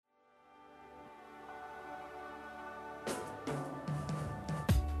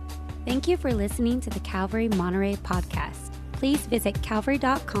Thank you for listening to the Calvary Monterey podcast. Please visit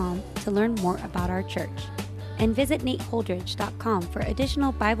calvary.com to learn more about our church. And visit nateholdridge.com for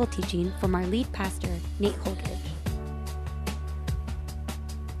additional Bible teaching from our lead pastor, Nate Holdridge.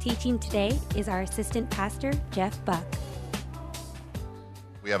 Teaching today is our assistant pastor, Jeff Buck.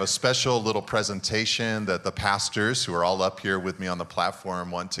 We have a special little presentation that the pastors who are all up here with me on the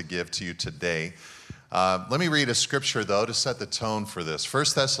platform want to give to you today. Let me read a scripture, though, to set the tone for this. 1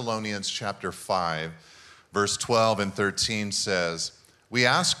 Thessalonians chapter 5, verse 12 and 13 says, "We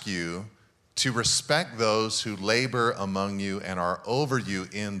ask you to respect those who labor among you and are over you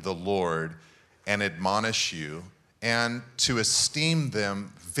in the Lord and admonish you, and to esteem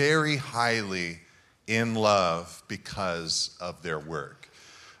them very highly in love because of their work."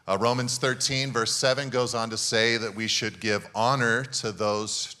 Romans 13, verse 7 goes on to say that we should give honor to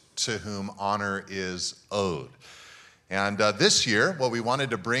those to whom honor is owed. And this year, what we wanted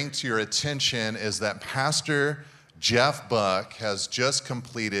to bring to your attention is that Pastor Jeff Buck has just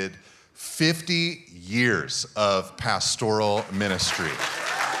completed 50 years of pastoral ministry.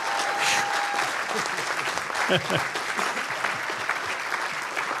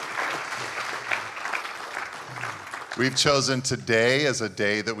 We've chosen today as a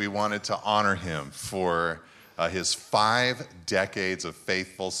day that we wanted to honor him for his 5 decades of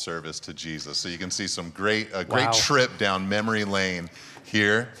faithful service to Jesus. So you can see some great trip down memory lane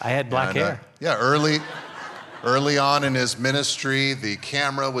here. I had black hair. Early on in his ministry, the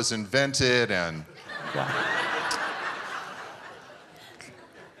camera was invented, and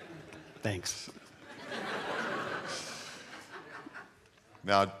Thanks.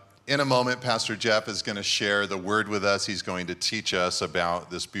 Now, in a moment, Pastor Jeff is going to share the word with us. He's going to teach us about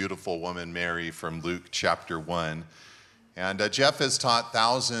this beautiful woman, Mary, from Luke chapter 1. And Jeff has taught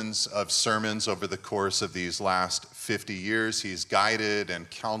thousands of sermons over the course of these last 50 years. He's guided and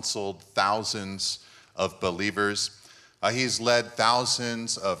counseled thousands of believers. He's led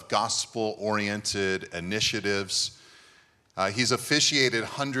thousands of gospel-oriented initiatives. He's officiated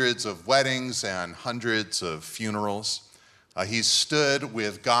hundreds of weddings and hundreds of funerals. He's stood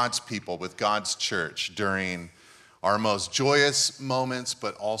with God's people, with God's church during our most joyous moments,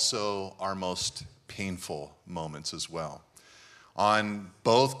 but also our most painful moments as well. On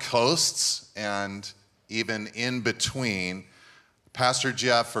both coasts and even in between, Pastor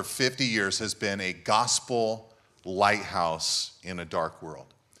Jeff for 50 years has been a gospel lighthouse in a dark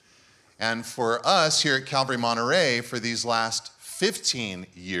world. And for us here at Calvary Monterey, for these last 15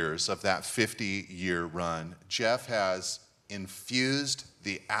 years of that 50-year run, Jeff has infused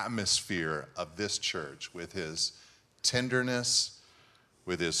the atmosphere of this church with his tenderness,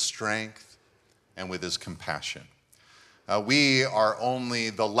 with his strength, and with his compassion. We are only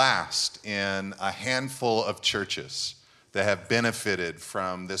the last in a handful of churches that have benefited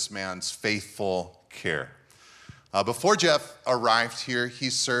from this man's faithful care. Before Jeff arrived here, he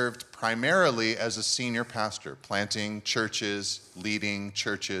served primarily as a senior pastor, planting churches, leading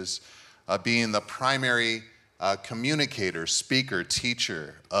churches, being the primary communicator, speaker,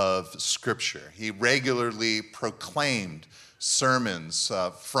 teacher of Scripture. He regularly proclaimed sermons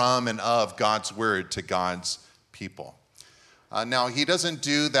from and of God's Word to God's people. Now, he doesn't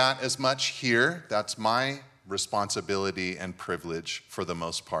do that as much here. That's my responsibility and privilege for the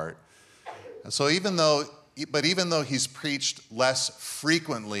most part. So even though he's preached less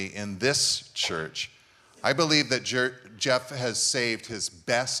frequently in this church, I believe that Jeff has saved his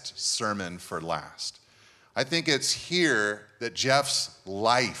best sermon for last. I think it's here that Jeff's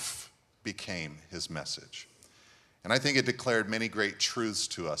life became his message. And I think it declared many great truths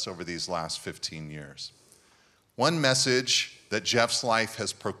to us over these last 15 years. One message that Jeff's life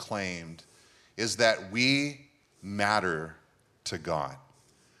has proclaimed is that we matter to God.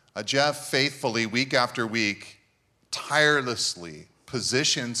 Jeff faithfully, week after week, tirelessly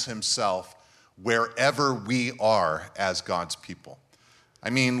positions himself wherever we are as God's people. I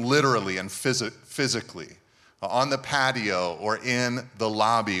mean literally and physically. On the patio or in the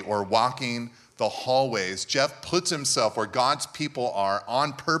lobby or walking the hallways, Jeff puts himself where God's people are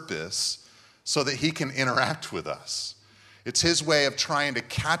on purpose so that he can interact with us. It's his way of trying to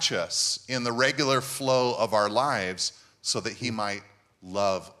catch us in the regular flow of our lives so that he might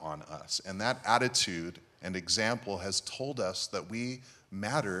love on us. And that attitude and example has told us that we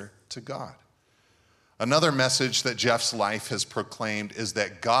matter to God. Another message that Jeff's life has proclaimed is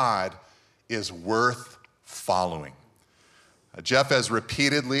that God is worth following. Jeff has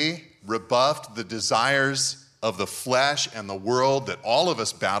repeatedly rebuffed the desires of the flesh and the world that all of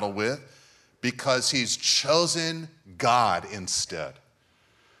us battle with because he's chosen God instead.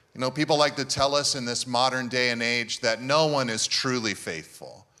 You know, people like to tell us in this modern day and age that no one is truly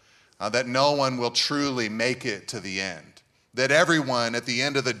faithful. that no one will truly make it to the end, that everyone at the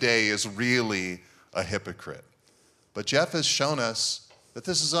end of the day is really a hypocrite. But Jeff has shown us that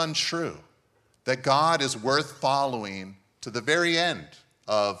this is untrue, that God is worth following to the very end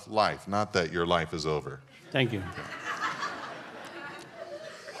of life. Not that your life is over. Thank you.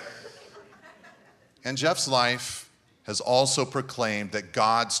 And Jeff's life has also proclaimed that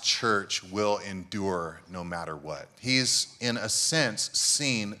God's church will endure no matter what. He's, in a sense,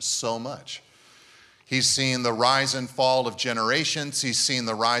 seen so much. He's seen the rise and fall of generations. He's seen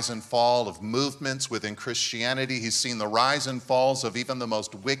the rise and fall of movements within Christianity. He's seen the rise and falls of even the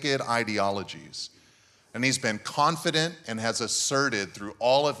most wicked ideologies. And he's been confident and has asserted through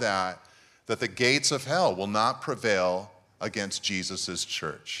all of that the gates of hell will not prevail against Jesus'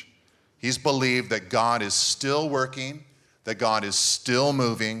 church. He's believed that God is still working, that God is still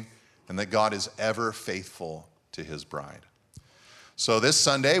moving, and that God is ever faithful to his bride. So this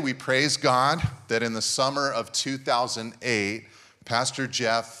Sunday, we praise God that in the summer of 2008, Pastor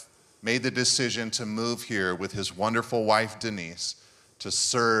Jeff made the decision to move here with his wonderful wife, Denise, to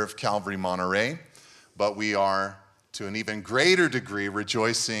serve Calvary Monterey. But we are, to an even greater degree,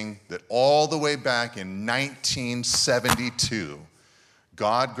 rejoicing that all the way back in 1972,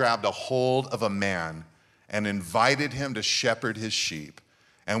 God grabbed a hold of a man and invited him to shepherd his sheep.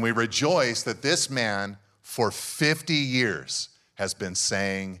 And we rejoice that this man, for 50 years, has been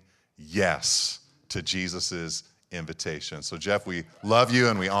saying yes to Jesus' invitation. So, Jeff, we love you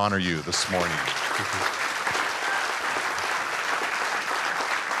and we honor you this morning.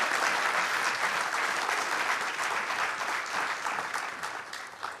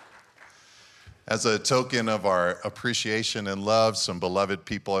 As a token of our appreciation and love, some beloved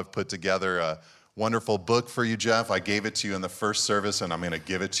people have put together a wonderful book for you, Jeff. I gave it to you in the first service, and I'm going to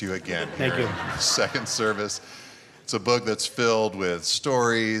give it to you again here in the second service. It's a book that's filled with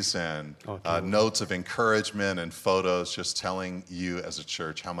stories and notes of encouragement and photos, just telling you as a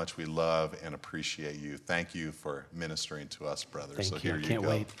church how much we love and appreciate you. Thank you for ministering to us, brother. Thank so you. Here you Can't go.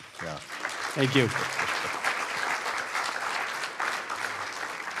 wait. Yeah. Thank you.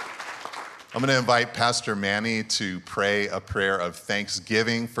 I'm going to invite Pastor Manny to pray a prayer of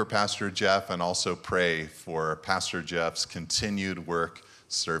thanksgiving for Pastor Jeff and also pray for Pastor Jeff's continued work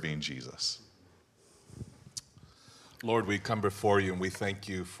serving Jesus. Lord, we come before you and we thank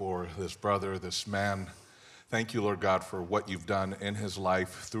you for this brother, this man. Thank you, Lord God, for what you've done in his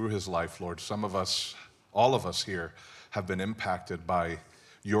life, through his life, Lord. Some of us, all of us here, have been impacted by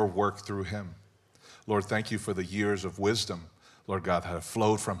your work through him. Lord, thank you for the years of wisdom, Lord God, that have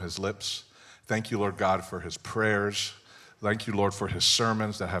flowed from his lips. Thank you, Lord God, for his prayers. Thank you, Lord, for his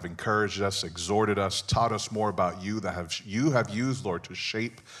sermons that have encouraged us, exhorted us, taught us more about you, that you have used, Lord, to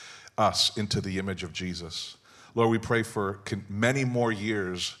shape us into the image of Jesus. Lord, we pray for many more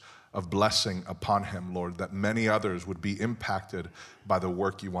years of blessing upon him, Lord, that many others would be impacted by the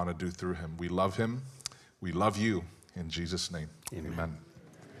work you want to do through him. We love him. We love you. In Jesus' name, amen.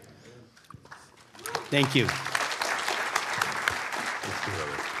 Thank you. Thank you,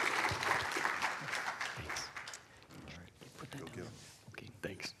 brother. Okay,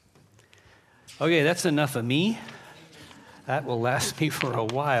 thanks. Okay, that's enough of me. That will last me for a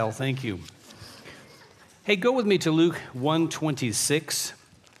while. Thank you. Hey, go with me to Luke 1:26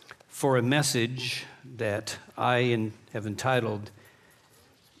 for a message that I have entitled,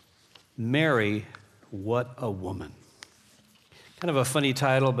 Mary, What a Woman. Kind of a funny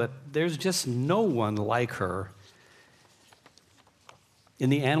title, but there's just no one like her in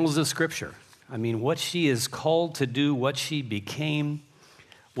the annals of Scripture. I mean, what she is called to do, what she became,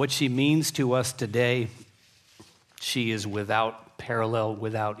 what she means to us today, she is without parallel,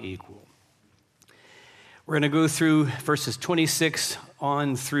 without equal. We're going to go through verses 26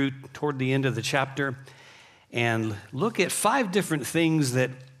 on through toward the end of the chapter and look at 5 different things that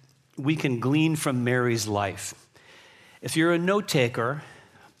we can glean from Mary's life. If you're a note taker,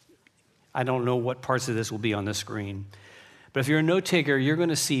 I don't know what parts of this will be on the screen, but if you're a note taker, you're going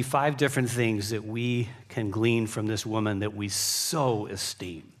to see 5 different things that we can glean from this woman that we so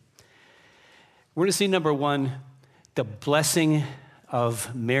esteem. We're going to see, number 1, the blessing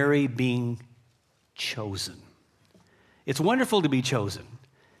of Mary being chosen. It's wonderful to be chosen.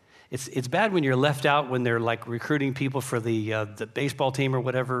 It's bad when you're left out when they're like recruiting people for the baseball team or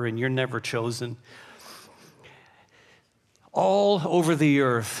whatever, and you're never chosen. All over the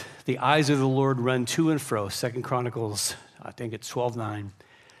earth, the eyes of the Lord run to and fro, 2 Chronicles, I think it's 12:9,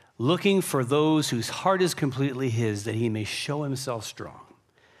 looking for those whose heart is completely his, that he may show himself strong.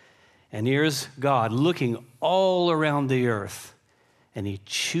 And here's God looking all around the earth, and he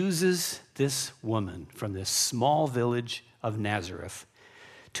chooses this woman from this small village of Nazareth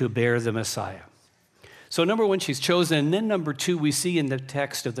to bear the Messiah. So number one, she's chosen. And then number two, we see in the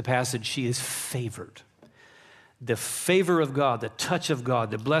text of the passage, she is favored. The favor of God, the touch of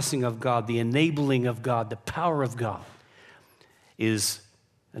God, the blessing of God, the enabling of God, the power of God is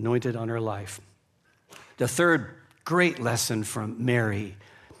anointed on her life. The third great lesson from Mary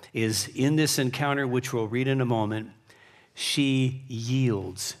is in this encounter, which we'll read in a moment, she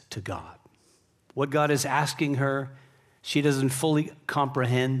yields to God. What God is asking her, she doesn't fully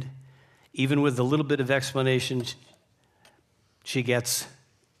comprehend. Even with a little bit of explanation she gets,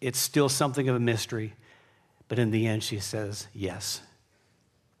 it's still something of a mystery. But in the end, she says yes.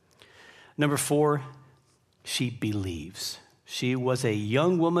 Number four, she believes. She was a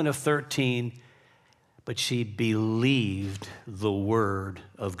young woman of 13, but she believed the word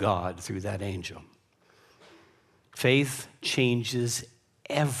of God through that angel. Faith changes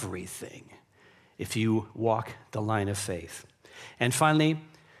everything if you walk the line of faith. And finally,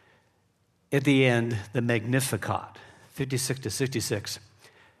 at the end, the Magnificat, 56 to 66,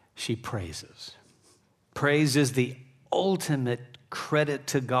 she praises. Praise is the ultimate credit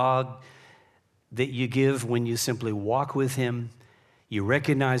to God that you give when you simply walk with him, you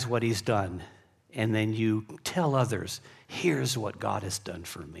recognize what he's done, and then you tell others, here's what God has done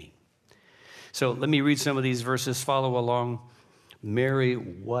for me. So let me read some of these verses, follow along. Mary,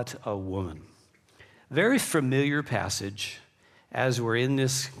 what a woman. Very familiar passage as we're in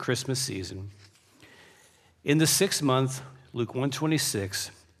this Christmas season. In the 6th month, Luke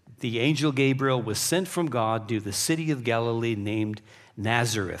 1:26, the angel Gabriel was sent from God to the city of Galilee named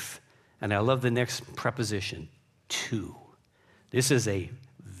Nazareth. And I love the next preposition, to. This is a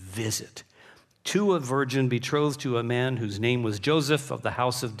visit. To a virgin betrothed to a man whose name was Joseph of the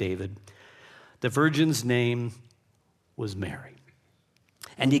house of David. The virgin's name was Mary.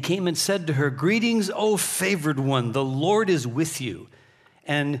 And he came and said to her, "Greetings, O favored one, the Lord is with you."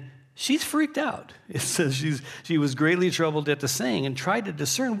 And she's freaked out. It says she was greatly troubled at the saying and tried to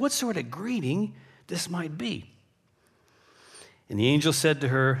discern what sort of greeting this might be. And the angel said to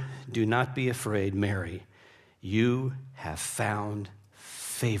her, "Do not be afraid, Mary. You have found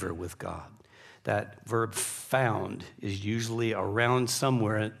favor with God." That verb found is usually around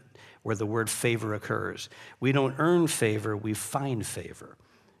somewhere where the word favor occurs. We don't earn favor, we find favor.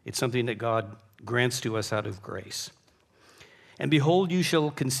 It's something that God grants to us out of grace. "And behold, you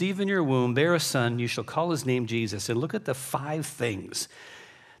shall conceive in your womb, bear a son, you shall call his name Jesus." And look at the 5 things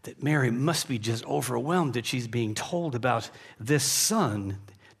that Mary must be just overwhelmed that she's being told about this son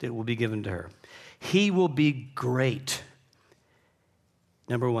that will be given to her. He will be great.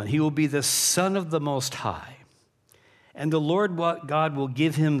 Number 1, he will be the Son of the Most High. And the Lord God will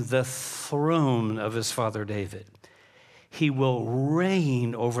give him the throne of his father David. He will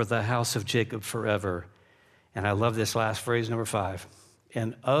reign over the house of Jacob forever. And I love this last phrase, number 5.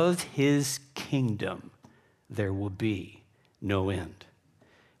 And of his kingdom there will be no end.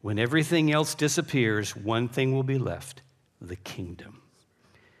 When everything else disappears, one thing will be left, the kingdom.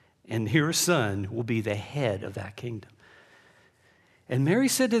 And your son will be the head of that kingdom. And Mary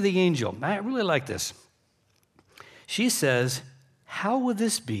said to the angel, I really like this. She says, "How will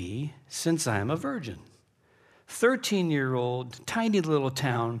this be since I am a virgin?" 13-year-old, tiny little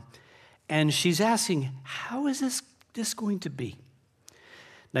town, and she's asking, how is this going to be?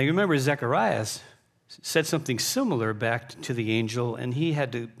 Now, you remember Zacharias said something similar back to the angel, and he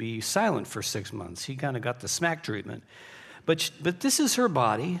had to be silent for 6 months. He kind of got the smack treatment. But this is her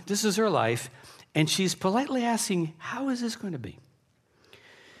body, this is her life, and she's politely asking, how is this going to be?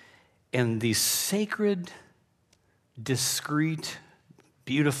 And these sacred, discreet,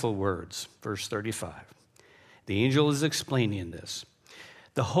 beautiful words, verse 35. The angel is explaining this.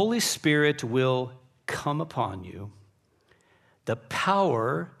 The Holy Spirit will come upon you. The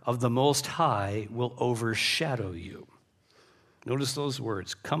power of the Most High will overshadow you. Notice those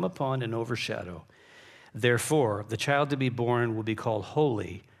words, come upon and overshadow. Therefore, the child to be born will be called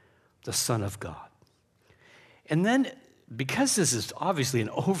Holy, the Son of God. And then, because this is obviously an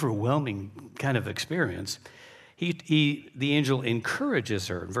overwhelming kind of experience, the angel encourages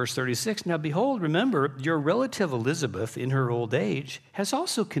her. In verse 36, now behold, remember, your relative Elizabeth in her old age has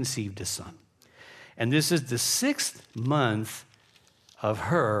also conceived a son. And this is the 6th month of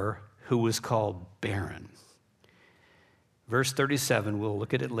her who was called barren. Verse 37, we'll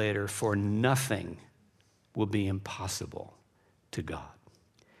look at it later, for nothing will be impossible to God.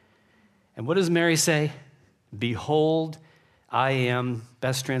 And what does Mary say? Behold, I am,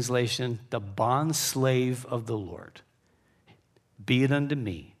 best translation, the bondslave of the Lord. Be it unto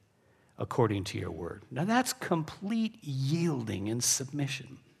me according to your word. Now that's complete yielding and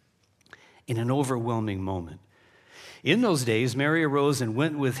submission in an overwhelming moment. In those days, Mary arose and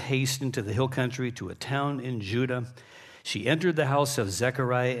went with haste into the hill country to a town in Judah. She entered the house of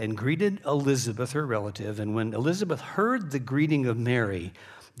Zechariah and greeted Elizabeth, her relative. And when Elizabeth heard the greeting of Mary,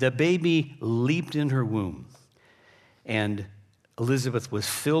 the baby leaped in her womb. And Elizabeth was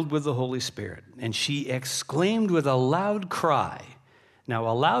filled with the Holy Spirit, and she exclaimed with a loud cry. Now,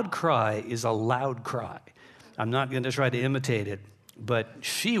 a loud cry is a loud cry. I'm not going to try to imitate it, but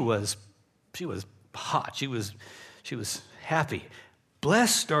she was hot. She was happy.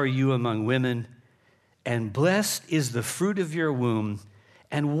 Blessed are you among women, and blessed is the fruit of your womb.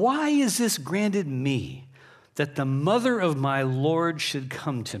 And why is this granted me, that the mother of my Lord should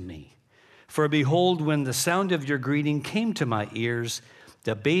come to me? For behold, when the sound of your greeting came to my ears,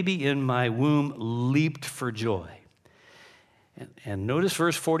 the baby in my womb leaped for joy. And notice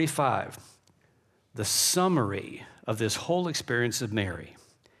verse 45, the summary of this whole experience of Mary.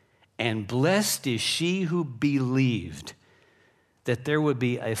 And blessed is she who believed that there would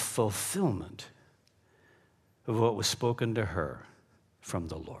be a fulfillment of what was spoken to her from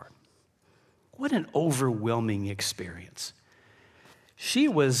the Lord. What an overwhelming experience. She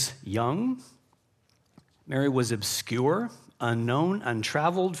was young. Mary was obscure, unknown,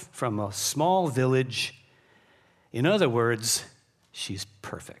 untraveled from a small village. In other words, she's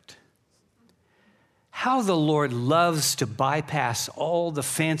perfect. How the Lord loves to bypass all the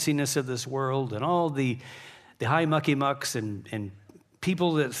fanciness of this world and all the high mucky mucks and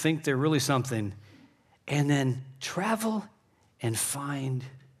people that think they're really something, and then travel and find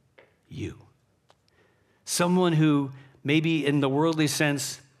you. Someone who maybe in the worldly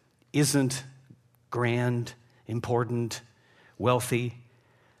sense isn't grand, important, wealthy,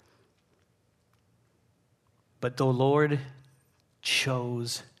 but the Lord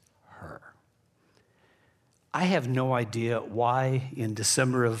chose her. I have no idea why in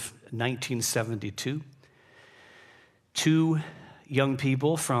December of 1972, two young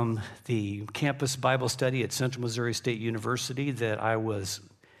people from the campus Bible study at Central Missouri State University that I was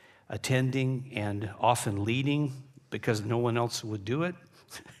attending and often leading because no one else would do it,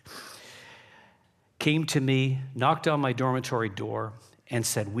 came to me, knocked on my dormitory door, and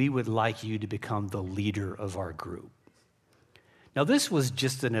said, "We would like you to become the leader of our group." Now, this was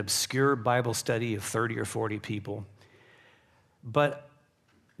just an obscure Bible study of 30 or 40 people, but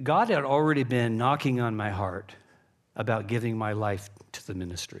God had already been knocking on my heart about giving my life to the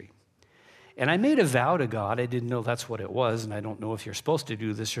ministry. And I made a vow to God. I didn't know that's what it was, and I don't know if you're supposed to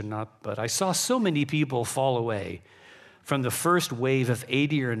do this or not, but I saw so many people fall away from the first wave of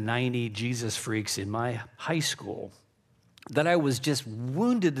 80 or 90 Jesus freaks in my high school that I was just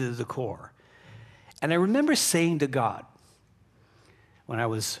wounded to the core. And I remember saying to God, when I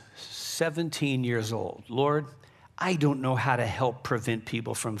was 17 years old, "Lord, I don't know how to help prevent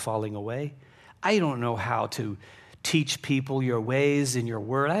people from falling away. I don't know how to teach people your ways and your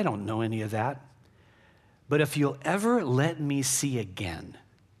word. I don't know any of that. But if you'll ever let me see again,"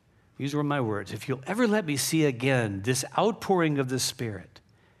 these were my words, "if you'll ever let me see again this outpouring of the Spirit,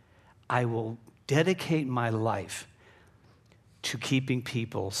 I will dedicate my life to keeping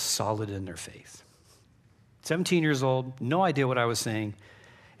people solid in their faith." 17 years old, no idea what I was saying,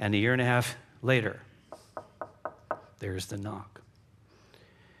 and a year and a half later, there's the knock.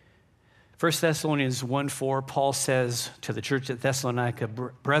 1 Thessalonians 1:4, Paul says to the church at Thessalonica,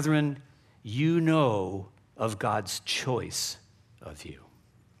 "Brethren, you know of God's choice of you."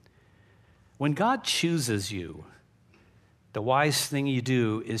 When God chooses you, the wise thing you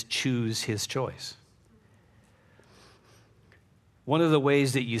do is choose his choice. One of the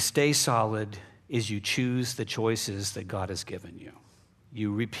ways that you stay solid is you choose the choices that God has given you.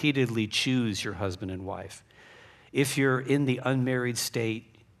 You repeatedly choose your husband and wife. If you're in the unmarried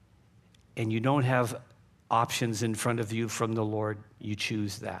state and you don't have options in front of you from the Lord, you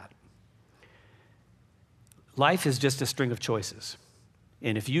choose that. Life is just a string of choices.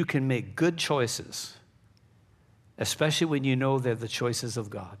 And if you can make good choices, especially when you know they're the choices of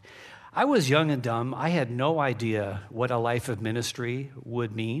God. I was young and dumb. I had no idea what a life of ministry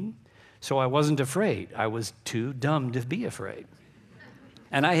would mean. So I wasn't afraid. I was too dumb to be afraid.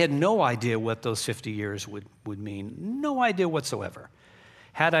 And I had no idea what those 50 years would mean. No idea whatsoever.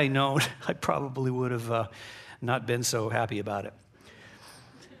 Had I known, I probably would have not been so happy about it.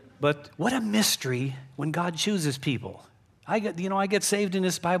 But what a mystery when God chooses people. I get saved in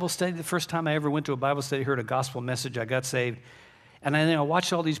this Bible study. The first time I ever went to a Bible study, heard a gospel message, I got saved. And I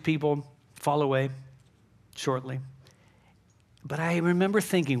watched all these people fall away shortly. But I remember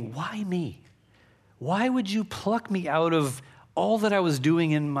thinking, why me? Why would you pluck me out of all that I was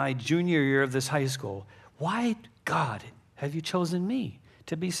doing in my junior year of this high school? Why, God, have you chosen me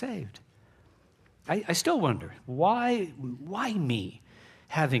to be saved? I still wonder, why me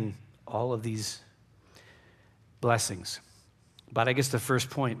having all of these blessings? But I guess the first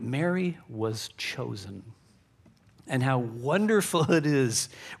point, Mary was chosen. And how wonderful it is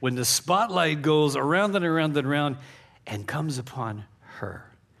when the spotlight goes around and around and around and comes upon her,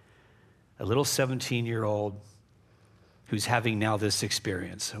 a little 17-year-old who's having now this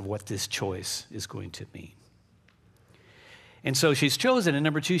experience of what this choice is going to mean. And so she's chosen, and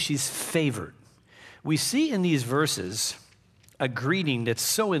number two, she's favored. We see in these verses a greeting that's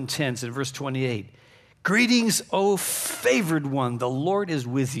so intense in verse 28. Greetings, O favored one, the Lord is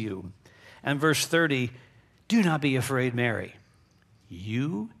with you. And verse 30, do not be afraid, Mary.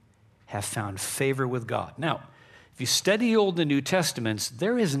 You have found favor with God. Now, if you study Old and New Testaments,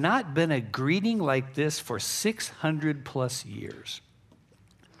 there has not been a greeting like this for 600 plus years.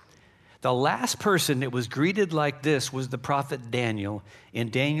 The last person that was greeted like this was the prophet Daniel in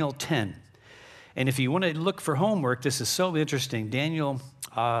Daniel 10. And if you want to look for homework, this is so interesting. Daniel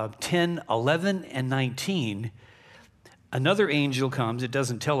 10, 11, and 19, another angel comes. It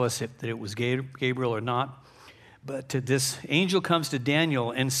doesn't tell us that it was Gabriel or not, but this angel comes to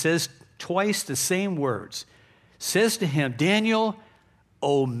Daniel and says twice the same words. Says to him, Daniel,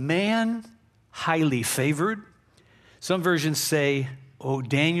 O man highly favored. Some versions say, O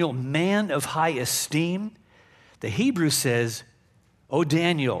Daniel, man of high esteem. The Hebrew says, O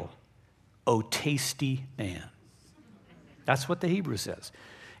Daniel, O tasty man. That's what the Hebrew says.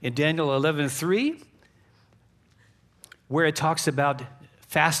 In Daniel 11:3, where it talks about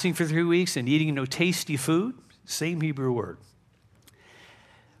fasting for 3 weeks and eating no tasty food, same Hebrew word.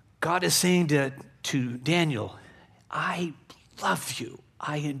 God is saying to Daniel, I love you.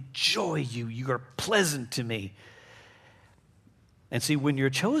 I enjoy you. You are pleasant to me. And see, when you're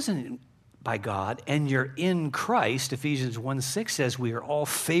chosen by God and you're in Christ, Ephesians 1:6 says we are all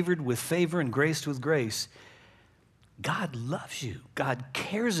favored with favor and graced with grace. God loves you. God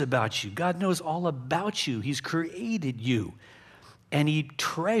cares about you. God knows all about you. He's created you, and he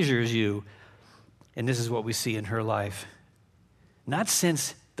treasures you. And this is what we see in her life. Not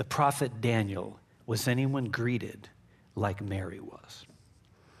since the prophet Daniel was anyone greeted like Mary was.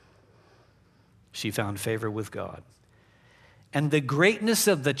 She found favor with God. And the greatness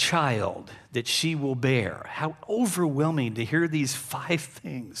of the child that she will bear, how overwhelming to hear these 5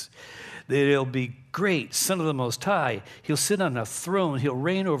 things. That he'll be great, Son of the Most High. He'll sit on a throne. He'll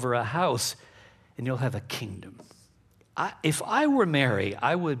reign over a house, and you'll have a kingdom. If I were Mary,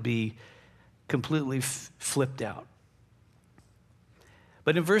 I would be completely flipped out.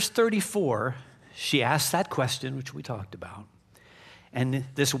 But in verse 34, she asks that question, which we talked about, and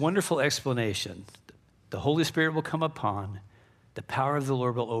this wonderful explanation. The Holy Spirit will come upon, the power of the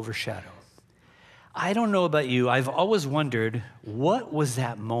Lord will overshadow. I don't know about you, I've always wondered, what was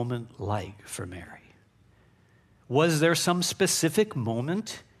that moment like for Mary? Was there some specific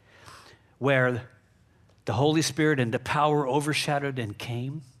moment where the Holy Spirit and the power overshadowed and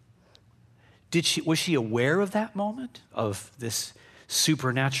came? Was she aware of that moment, of this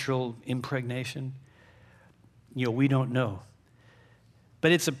supernatural impregnation? We don't know.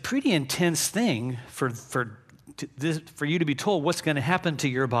 But it's a pretty intense thing for you to be told what's going to happen to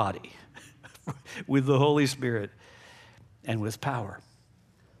your body with the Holy Spirit and with power.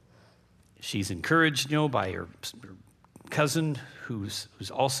 She's encouraged, by her cousin who's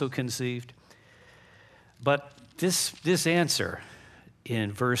also conceived. But this answer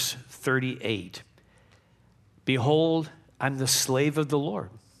in verse 38, behold, I'm the slave of the Lord.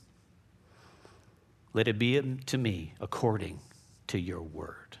 Let it be to me according to your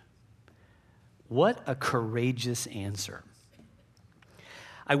word. What a courageous answer.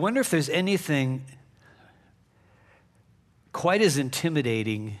 I wonder if there's anything quite as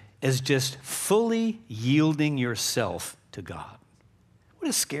intimidating as just fully yielding yourself to God. What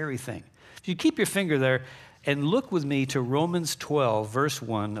a scary thing. If you keep your finger there and look with me to Romans 12, verse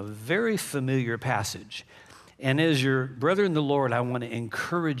 1, a very familiar passage. And as your brother in the Lord, I want to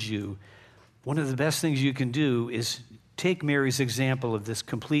encourage you. One of the best things you can do is take Mary's example of this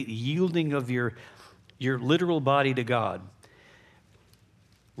complete yielding of your literal body to God.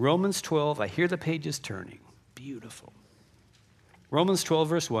 Romans 12, I hear the pages turning. Beautiful. Romans 12,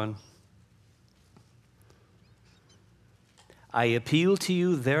 verse 1. I appeal to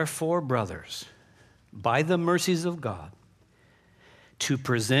you, therefore, brothers, by the mercies of God, to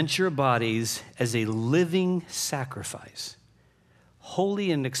present your bodies as a living sacrifice,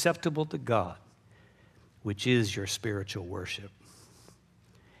 holy and acceptable to God, which is your spiritual worship.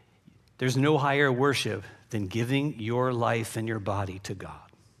 There's no higher worship than giving your life and your body to God.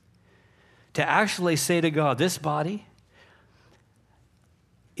 To actually say to God, this body,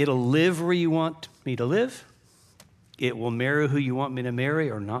 it'll live where you want me to live. It will marry who you want me to marry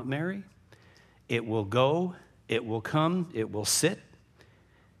or not marry. It will go. It will come. It will sit.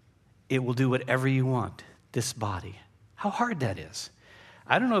 It will do whatever you want, this body. How hard that is.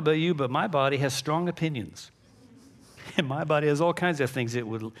 I don't know about you, but my body has strong opinions. And my body has all kinds of things it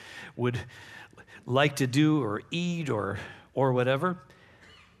would like to do or eat or whatever.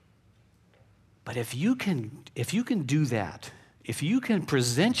 But if you can do that, if you can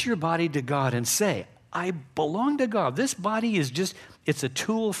present your body to God and say, I belong to God. This body is it's a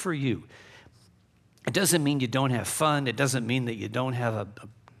tool for you. It doesn't mean you don't have fun. It doesn't mean that you don't have a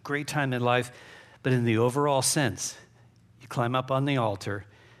great time in life. But in the overall sense, you climb up on the altar,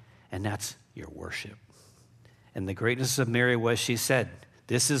 and that's your worship. And the greatness of Mary was she said,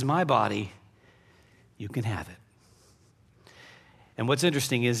 this is my body. You can have it. And what's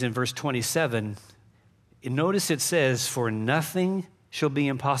interesting is in verse 27, notice it says, for nothing shall be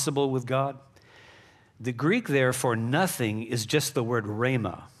impossible with God. The Greek there for nothing is just the word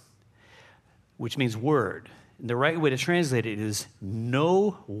rhema, which means word. And the right way to translate it is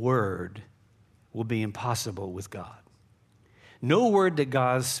no word will be impossible with God. No word that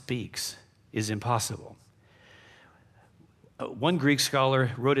God speaks is impossible. One Greek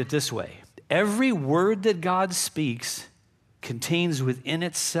scholar wrote it this way: every word that God speaks contains within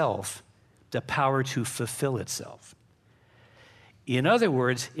itself the power to fulfill itself. In other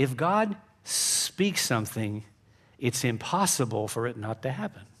words, if God speaks something, it's impossible for it not to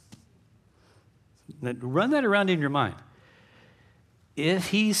happen. Now, run that around in your mind. If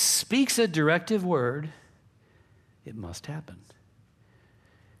he speaks a directive word, it must happen.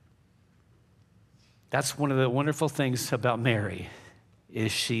 That's one of the wonderful things about Mary,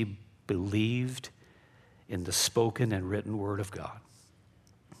 is she believed in the spoken and written word of God.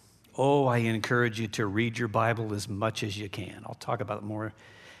 Oh, I encourage you to read your Bible as much as you can. I'll talk about it more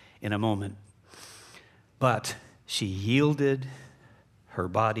in a moment. But she yielded her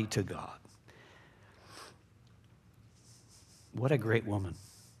body to God. What a great woman.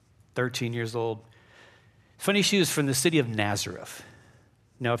 13 years old. Funny, she was from the city of Nazareth.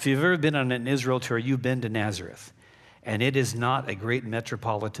 Now, if you've ever been on an Israel tour, you've been to Nazareth. And it is not a great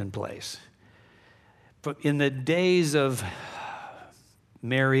metropolitan place. But in the days of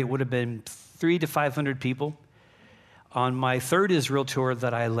Mary, it would have been 300 to 500 people. On my third Israel tour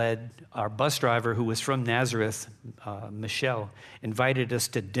that I led, our bus driver, who was from Nazareth, Michelle, invited us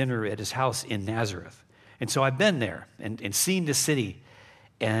to dinner at his house in Nazareth. And so I've been there and seen the city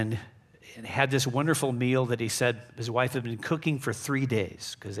and had this wonderful meal that he said his wife had been cooking for 3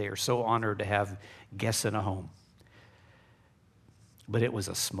 days because they are so honored to have guests in a home. But it was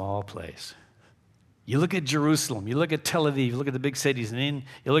a small place. You look at Jerusalem, you look at Tel Aviv, you look at the big cities, and then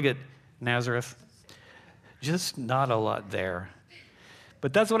you look at Nazareth. Just not a lot there.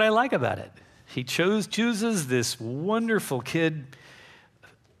 But that's what I like about it. He chooses this wonderful kid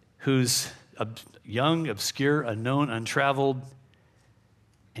who's young, obscure, unknown, untraveled,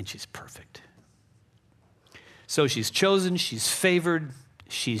 and she's perfect. So she's chosen, she's favored,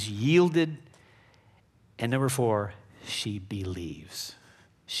 she's yielded, and number 4, she believes.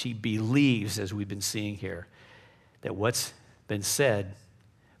 She believes, as we've been seeing here, that what's been said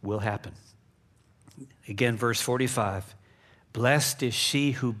will happen. Again, verse 45, blessed is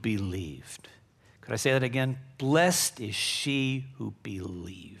she who believed. Could I say that again? Blessed is she who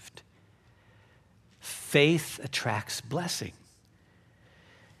believed. Faith attracts blessing.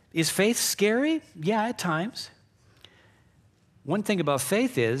 Is faith scary? Yeah, at times. One thing about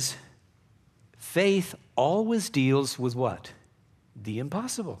faith is, faith always deals with what? The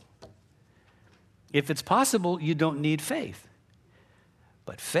impossible. If it's possible, you don't need faith.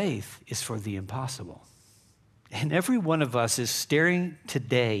 But faith is for the impossible. And every one of us is staring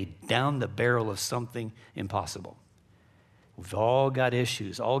today down the barrel of something impossible. We've all got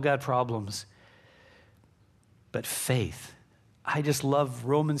issues, all got problems. But faith, I just love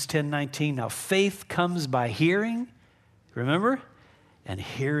Romans 10:19. Now faith comes by hearing, remember? And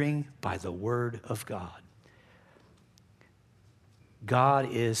hearing by the word of God. God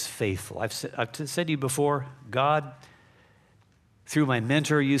is faithful. I've said to you before, God, through my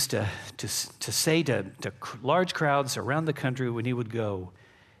mentor, used to say to large crowds around the country when he would go,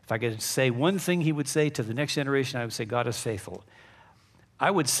 if I could say one thing he would say to the next generation, I would say, God is faithful.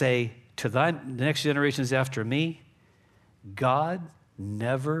 I would say to the next generations after me, God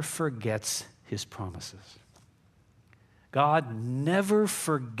never forgets his promises. God never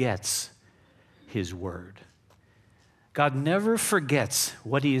forgets his word. God never forgets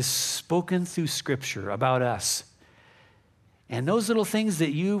what he has spoken through Scripture about us. And those little things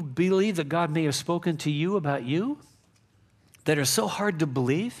that you believe that God may have spoken to you about you that are so hard to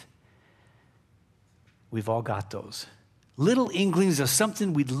believe, We've all got those. Little inklings of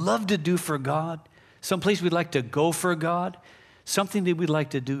something we'd love to do for God, someplace we'd like to go for God, something that we'd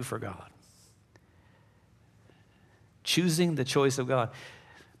like to do for God. Choosing the choice of God.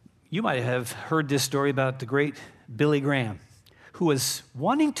 You might have heard this story about the great Billy Graham, who was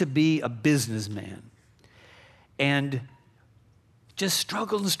wanting to be a businessman and just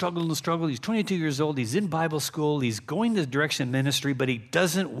struggled and struggled and struggled. He's 22 years old. He's in Bible school. He's going the direction of ministry, but he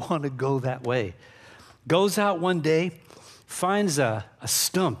doesn't want to go that way. Goes out one day, finds a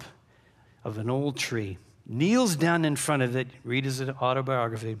stump of an old tree, kneels down in front of it, read his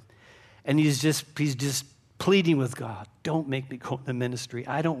autobiography, and he's just pleading with God, don't make me go into ministry.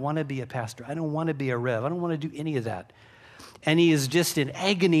 I don't want to be a pastor. I don't want to be a rev. I don't want to do any of that. And he is just in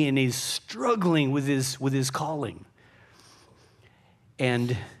agony, and he's struggling with his calling.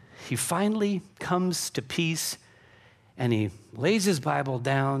 And he finally comes to peace, and he lays his Bible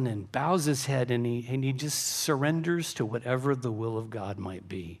down and bows his head, and he just surrenders to whatever the will of God might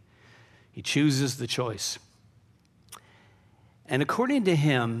be. He chooses the choice. And according to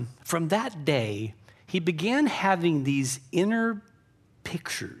him, from that day, he began having these inner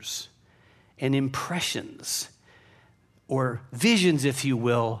pictures and impressions, or visions, if you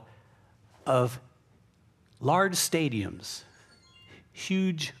will, of large stadiums,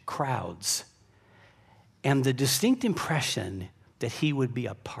 huge crowds, and the distinct impression that he would be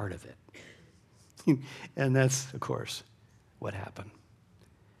a part of it. And that's, of course, what happened.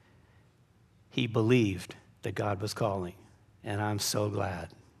 He believed that God was calling, and I'm so glad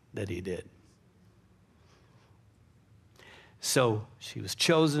that he did. So she was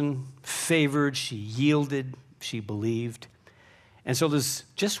chosen, favored, she yielded, she believed. And so there's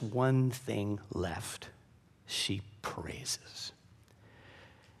just one thing left. She praises.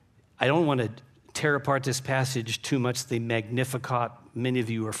 I don't want to tear apart this passage too much, the Magnificat. Many of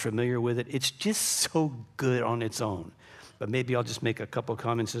you are familiar with it. It's just so good on its own. But maybe I'll just make a couple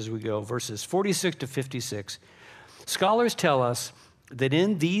comments as we go. Verses 46 to 56. Scholars tell us that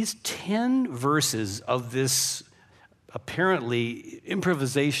in these 10 verses of this apparently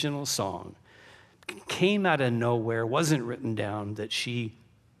improvisational song, came out of nowhere, wasn't written down, that she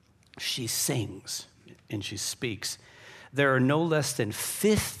sings and she speaks. There are no less than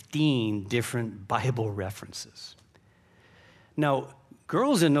 15 different Bible references. Now,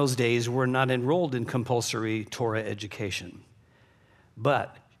 girls in those days were not enrolled in compulsory Torah education,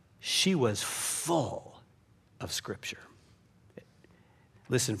 but she was full of Scripture.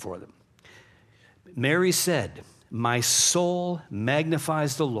 Listen for them. Mary said, "My soul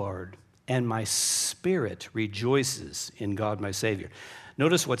magnifies the Lord, and my spirit rejoices in God my Savior."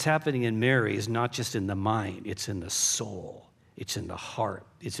 Notice what's happening in Mary is not just in the mind, it's in the soul, it's in the heart,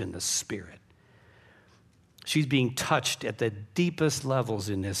 it's in the spirit. She's being touched at the deepest levels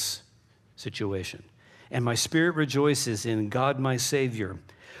in this situation. And my spirit rejoices in God my Savior,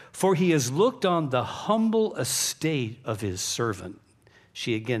 for he has looked on the humble estate of his servant.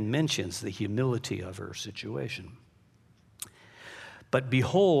 She again mentions the humility of her situation. But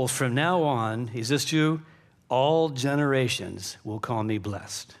behold, from now on, is this true? All generations will call me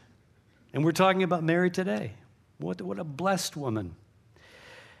blessed. And we're talking about Mary today. What a blessed woman.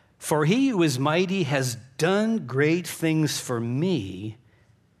 For he who is mighty has done great things for me,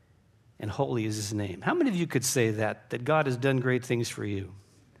 and holy is his name. How many of you could say that God has done great things for you?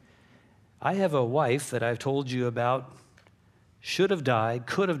 I have a wife that I've told you about, should have died,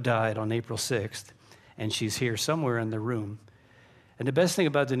 could have died on April 6th, and she's here somewhere in the room. And the best thing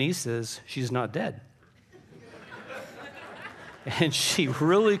about Denise is she's not dead. And she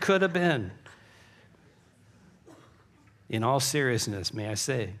really could have been. In all seriousness, may I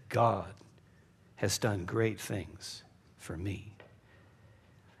say, God has done great things for me.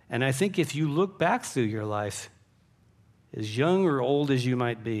 And I think if you look back through your life, as young or old as you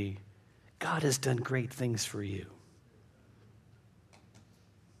might be, God has done great things for you.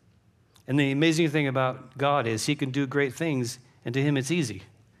 And the amazing thing about God is he can do great things, and to him it's easy.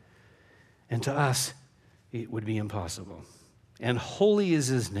 And to us, it would be impossible. And holy is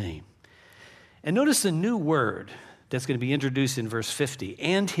his name. And notice the new word that's going to be introduced in verse 50,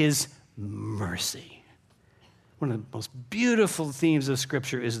 and his mercy. One of the most beautiful themes of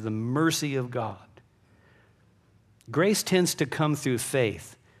Scripture is the mercy of God. Grace tends to come through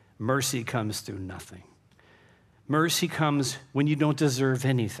faith. Mercy comes through nothing. Mercy comes when you don't deserve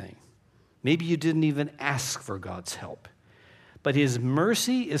anything. Maybe you didn't even ask for God's help. But his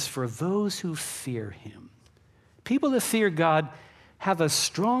mercy is for those who fear him. People that fear God have a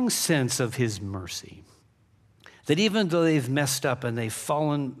strong sense of his mercy. That even though they've messed up and they've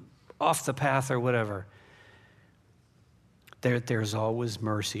fallen off the path or whatever, there's always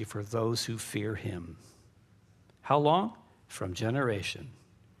mercy for those who fear him. How long? From generation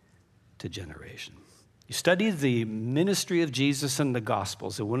to generation. You study the ministry of Jesus in the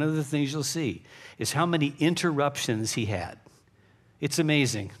Gospels, and one of the things you'll see is how many interruptions he had. It's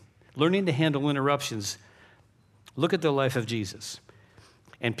amazing. Learning to handle interruptions. Look at the life of Jesus.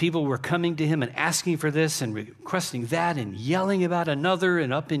 And people were coming to him and asking for this and requesting that and yelling about another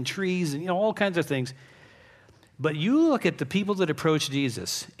and up in trees and all kinds of things. But you look at the people that approached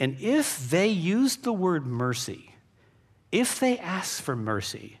Jesus, and if they used the word mercy, if they asked for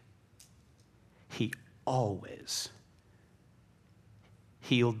mercy, he always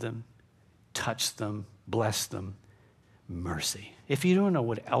healed them, touched them, blessed them. Mercy. If you don't know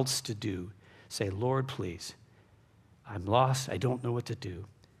what else to do, say, Lord, please, I'm lost. I don't know what to do.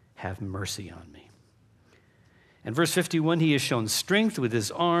 Have mercy on me. In verse 51, he has shown strength with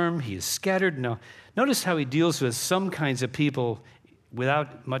his arm. He is scattered. Now, notice how he deals with some kinds of people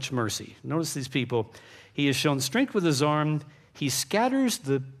without much mercy. Notice these people. He has shown strength with his arm. He scatters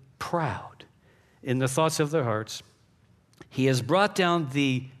the proud in the thoughts of their hearts. He has brought down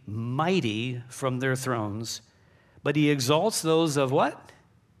the mighty from their thrones, but he exalts those of what?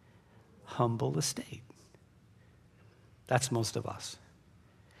 Humble estate. That's most of us.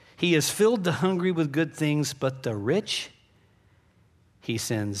 He has filled the hungry with good things, but the rich he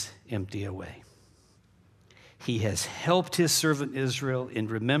sends empty away. He has helped his servant Israel in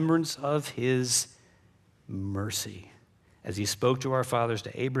remembrance of his mercy, as he spoke to our fathers,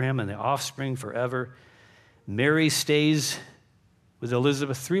 to Abraham and the offspring forever. Mary stays with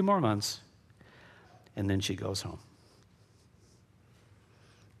Elizabeth 3 more months, and then she goes home.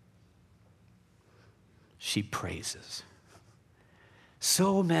 She praises.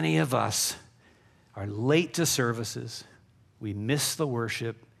 So many of us are late to services. We miss the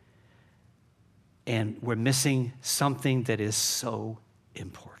worship, and we're missing something that is so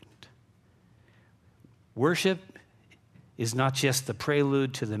important. Worship is not just the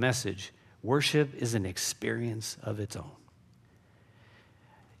prelude to the message. Worship is an experience of its own.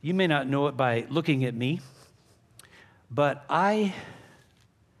 You may not know it by looking at me, but I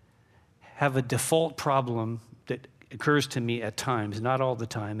have a default problem that occurs to me at times, not all the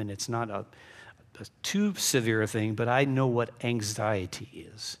time, and it's not a too severe a thing, but I know what anxiety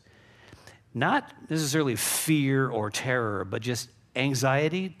is. Not necessarily fear or terror, but just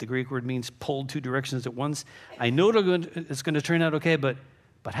anxiety. The Greek word means pulled two directions at once. I know it's going to turn out okay, but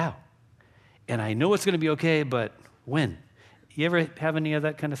how? And I know it's going to be okay, but when? You ever have any of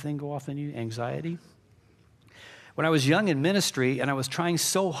that kind of thing go off in you, anxiety? When I was young in ministry and I was trying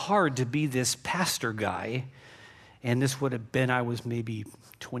so hard to be this pastor guy, and this would have been, I was maybe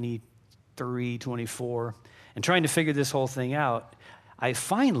 23, 24, and trying to figure this whole thing out, I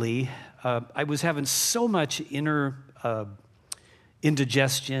finally, I was having so much inner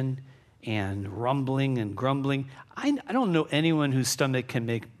indigestion and rumbling and grumbling. I don't know anyone whose stomach can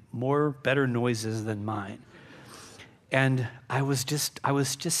make better noises than mine. And I was just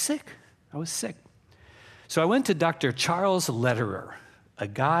sick. I was sick. So I went to Dr. Charles Lederer, a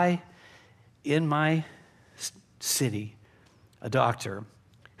guy in my city, a doctor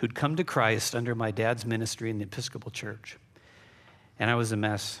who'd come to Christ under my dad's ministry in the Episcopal Church. And I was a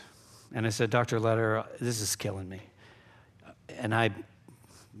mess. And I said, Dr. Lederer, this is killing me. And I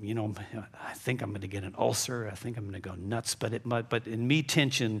think I'm going to get an ulcer. I think I'm going to go nuts. But in me,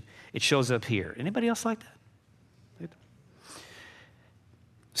 tension, it shows up here. Anybody else like that?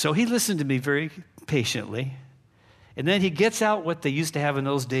 So he listened to me very patiently. And then he gets out what they used to have in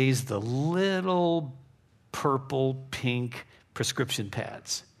those days, the little purple, pink prescription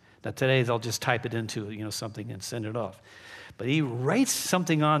pads. Now today they'll just type it into something and send it off. But he writes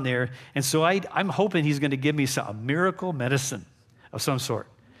something on there, and so I'm hoping he's going to give me a miracle medicine of some sort.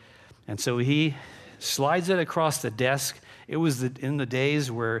 And so he slides it across the desk. It was in the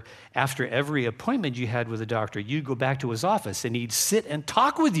days where after every appointment you had with a doctor, you'd go back to his office and he'd sit and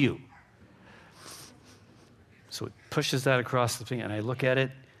talk with you. So it pushes that across the thing, and I look at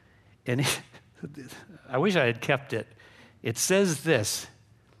it, and I wish I had kept it. It says this: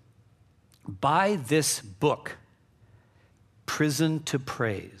 buy this book, Prison to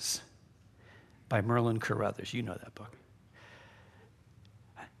Praise, by Merlin Carothers. You know that book.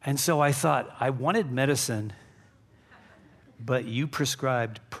 And so I thought, I wanted medicine, but you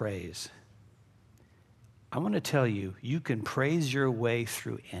prescribed praise. I want to tell you, you can praise your way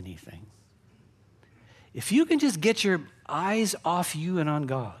through anything. If you can just get your eyes off you and on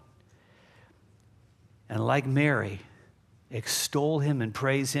God, and like Mary, extol him and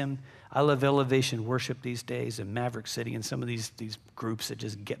praise him. I love Elevation Worship these days and Maverick City and some of these groups that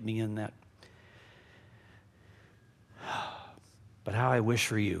just get me in that. But how I wish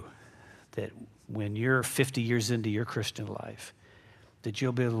for you that when you're 50 years into your Christian life, that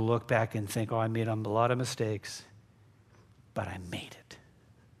you'll be able to look back and think, oh, I made a lot of mistakes, but I made it.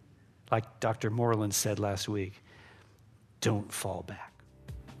 Like Dr. Moreland said last week, don't fall back.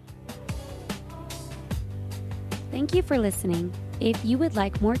 Thank you for listening. If you would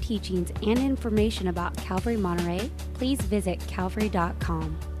like more teachings and information about Calvary Monterey, please visit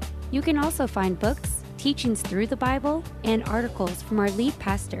calvary.com. You can also find books, teachings through the Bible, and articles from our lead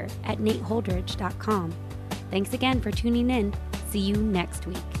pastor at nateholdridge.com. Thanks again for tuning in. See you next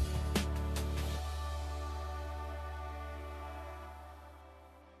week.